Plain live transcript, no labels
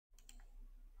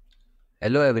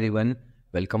Hello everyone,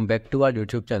 welcome back to our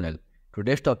YouTube channel.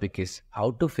 Today's topic is how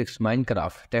to fix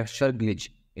Minecraft texture glitch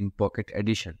in Pocket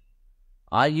Edition.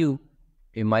 Are you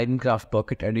a Minecraft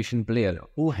Pocket Edition player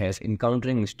who has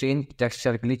encountering strange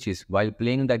texture glitches while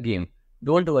playing the game?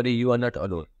 Don't worry, you are not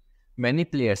alone. Many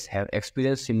players have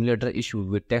experienced similar issues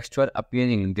with texture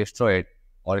appearing destroyed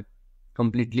or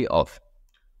completely off.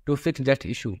 To fix that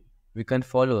issue, we can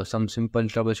follow some simple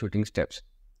troubleshooting steps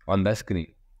on the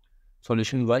screen.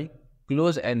 Solution 1.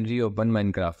 Close and reopen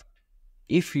Minecraft.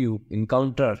 If you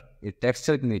encounter a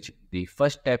texture glitch, the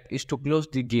first step is to close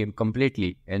the game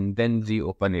completely and then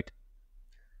reopen it.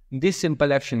 This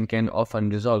simple action can often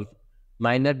resolve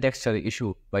minor texture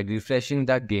issue by refreshing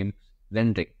the game's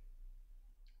rendering.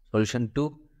 Solution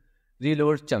 2.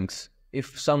 Reload chunks.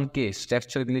 If some case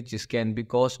texture glitches can be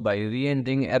caused by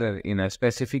re-rendering error in a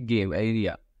specific game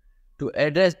area. To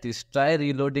address this, try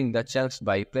reloading the chunks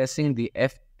by pressing the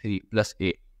F3 plus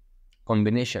A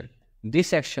combination.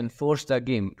 This action forces the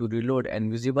game to reload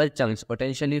and visible chunks,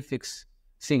 potentially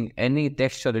fixing any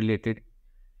texture-related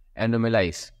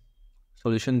anomalies.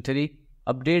 Solution 3.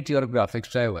 Update your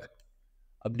graphics driver.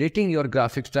 Updating your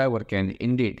graphics driver can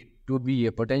indeed to be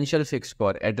a potential fix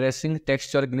for addressing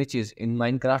texture glitches in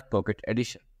Minecraft Pocket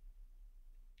Edition.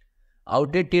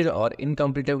 Outdated or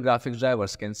incomplete graphics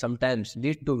drivers can sometimes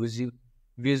lead to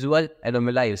visual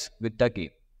anomalies with the game.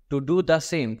 To do the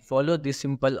same, follow the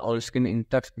simple on-screen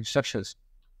instructions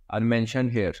are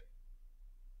mentioned here.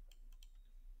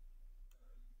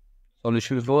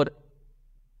 Solution 4.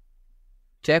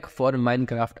 Check for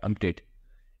Minecraft update.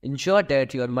 Ensure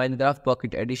that your Minecraft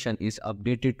Pocket Edition is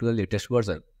updated to the latest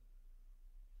version.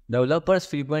 Developers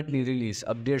frequently release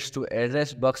updates to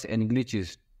address bugs and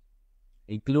glitches,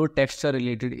 include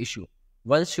texture-related issues.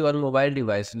 Once your mobile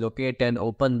device, locate and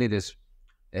open the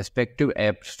respective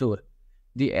app store,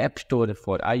 the App Store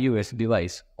for iOS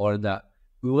device or the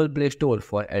Google Play Store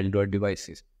for Android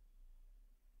devices.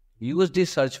 Use the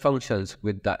search functions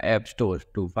with the App Store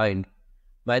to find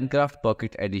Minecraft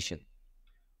Pocket Edition.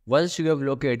 Once you have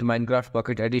located Minecraft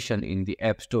Pocket Edition in the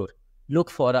App Store,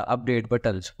 look for the update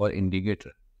buttons for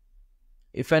indicator.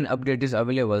 If an update is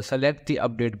available, select the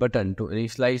update button to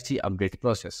initialize the update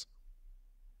process.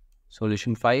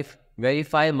 Solution 5.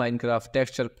 Verify Minecraft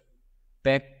texture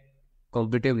pack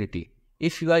compatibility.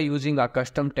 If you are using a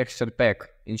custom texture pack,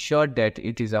 ensure that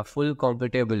it is fully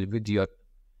compatible with your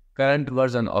current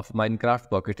version of Minecraft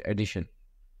Pocket Edition.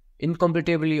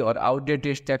 Incompatibility or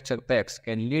outdated texture packs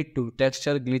can lead to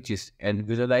texture glitches and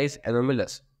visualize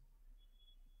anomalies.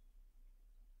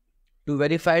 To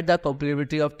verify the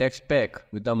compatibility of text pack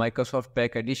with the Microsoft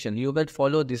Pack Edition, you will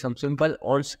follow some simple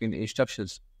on-screen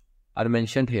instructions are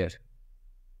mentioned here.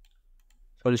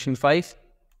 Solution 5.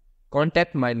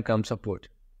 Contact Minecraft support.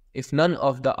 If none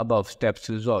of the above steps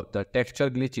resolve the texture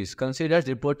glitches, consider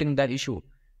reporting the issue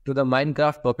to the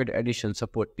Minecraft Pocket Edition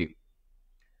support team.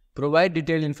 Provide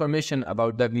detailed information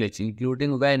about the glitch,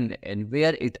 including when and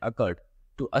where it occurred,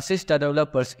 to assist the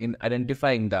developers in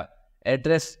identifying the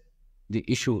address the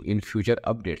issue in future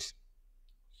updates.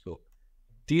 So,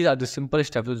 these are the simple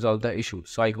steps to resolve the issue.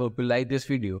 So, I hope you like this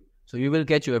video. So, we will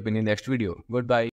catch you up in the next video. Goodbye.